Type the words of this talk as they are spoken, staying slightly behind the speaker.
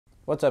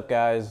What's up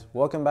guys,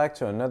 welcome back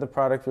to another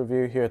product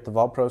review here at the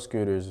Vault Pro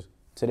Scooters.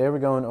 Today we're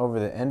going over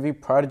the Envy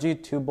Prodigy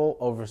 2-bolt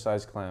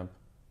oversized clamp.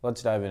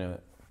 Let's dive into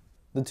it.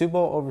 The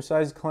 2-bolt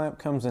oversized clamp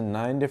comes in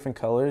 9 different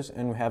colors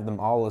and we have them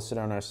all listed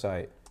on our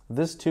site.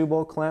 This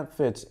 2-bolt clamp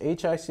fits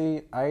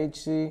HIC,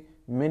 IHC,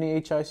 mini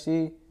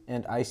HIC,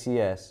 and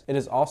ICS. It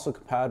is also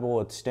compatible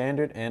with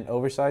standard and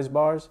oversized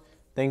bars.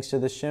 Thanks to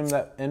the shim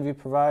that Envy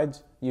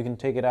provides, you can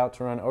take it out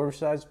to run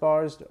oversized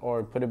bars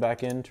or put it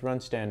back in to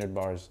run standard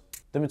bars.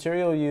 The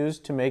material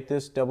used to make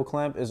this double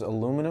clamp is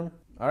aluminum.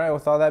 Alright,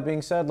 with all that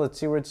being said, let's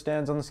see where it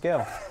stands on the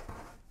scale.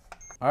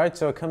 Alright,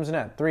 so it comes in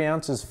at 3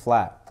 ounces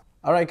flat.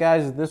 Alright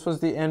guys, this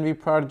was the Envy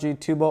Prodigy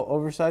 2-bolt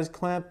oversized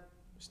clamp.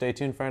 Stay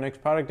tuned for our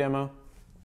next product demo.